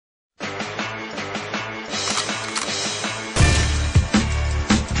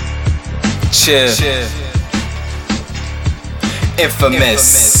Chill.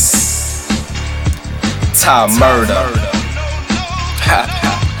 Infamous. Ty Murder.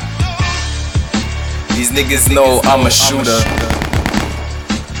 These niggas know I'm a shooter.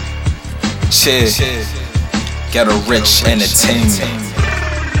 Chill. Ghetto Rich Entertainment.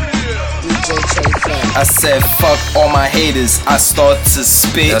 I said fuck all my haters, I start to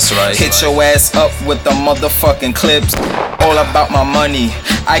spit. That's right. Hit your ass up with the motherfucking clips. All about my money,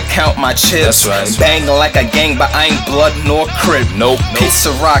 I count my chips. That's right. Bang like a gang, but I ain't blood nor crip. Nope.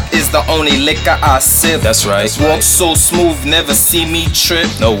 Pizza Rock is the only liquor I sip. That's right. Walk so smooth, never see me trip.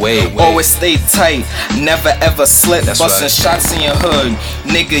 No way. Always stay tight, never ever slip. That's Bustin' right. shots in your hood,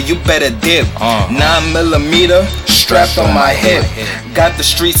 nigga, you better dip. 9mm strapped on my hip. Got the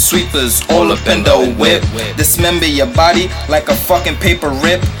street sweepers all up in the whip. Dismember your body like a fucking paper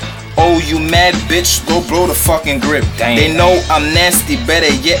rip. Oh, you mad bitch, go blow the fucking grip. Damn. They know I'm nasty,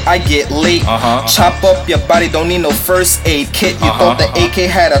 better yet I get late. Chop up your body, don't need no first aid kit. You thought the AK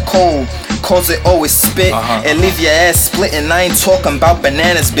had a cold, cause it always spit. And leave your ass splitting, I ain't talking about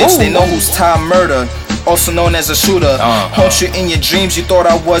bananas, bitch. They know who's Ty Murder, also known as a shooter. Haunt you in your dreams, you thought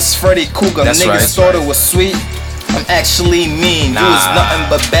I was Freddy Cougar. That's right. Niggas thought it was sweet, I'm actually mean. You was nothing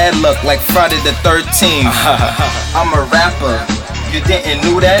but bad luck like Friday the 13th. I'm a rapper, you didn't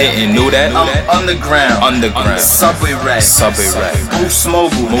know that? Didn't know that? I'm underground. Subway rap. Boost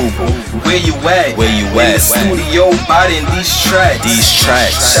Mobile. Where you at? In the studio, biting these tracks.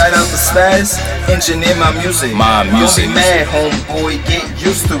 Shout out to Spaz, engineer my music. Don't be mad, homeboy, get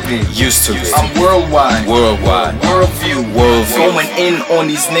used to it. I'm worldwide. Worldview. Going in on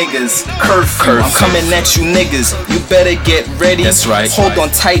these niggas. Curfew. I'm coming at you niggas. You better get ready. That's right. Hold on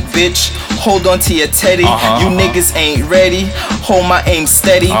tight, bitch. Hold on to your teddy. You niggas ain't ready. Hold my aim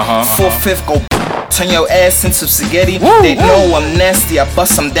steady. 4/5 go. Turn your ass into spaghetti. They know I'm nasty. I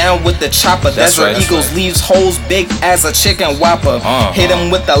bust them down with the chopper. That's where Eagles leaves holes big as a chicken whopper. Hit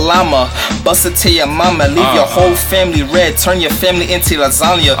them with the llama. Bust it to your mama. Leave your whole family red. Turn your family into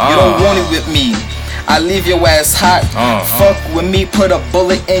lasagna. You don't want it with me, I leave your ass hot. Fuck with me, put a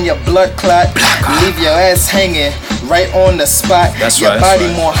bullet in your blood clot. Leave your ass hanging right on the spot. Your body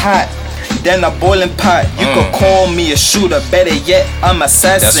more hot than a boiling pot. You could call me a shooter, better yet, I'm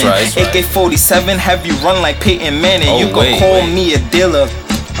assassin. AK-47 have you run like Peyton Manning. You could call me a dealer,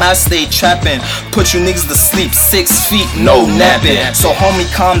 I stay trapping, put you niggas to sleep, 6 feet, no napping. So homie,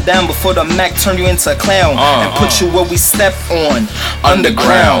 calm down before the Mac turn you into a clown and put you where we step on,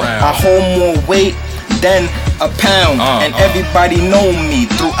 underground. I hold more weight than a pound, and everybody know me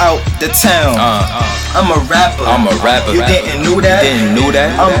throughout the town. I'm a rapper. You didn't know that?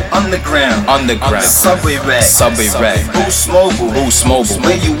 I'm underground. Subway rap. Boost Mobile.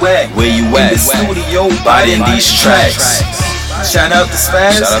 Where you at? In the studio, biting these tracks. Shout out to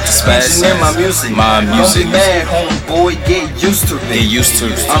Spaz. Engineer my music. Don't be mad, homeboy, get used to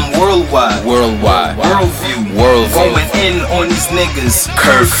it. I'm worldwide. Worldview. Going in on these niggas.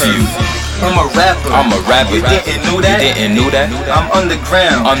 Curfew. I'm a rapper. You didn't know that? I'm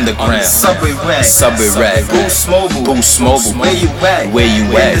underground. Subway rap. Boost Mobile. Where you at? In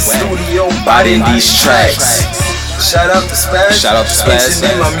the studio, biting these tracks. Shout out to Spaz.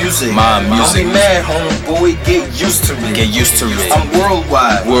 Engineer my music. Don't be mad, homeboy, get used to it. I'm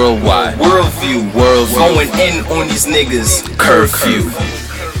worldwide. Worldview. Going in on these niggas. Curfew.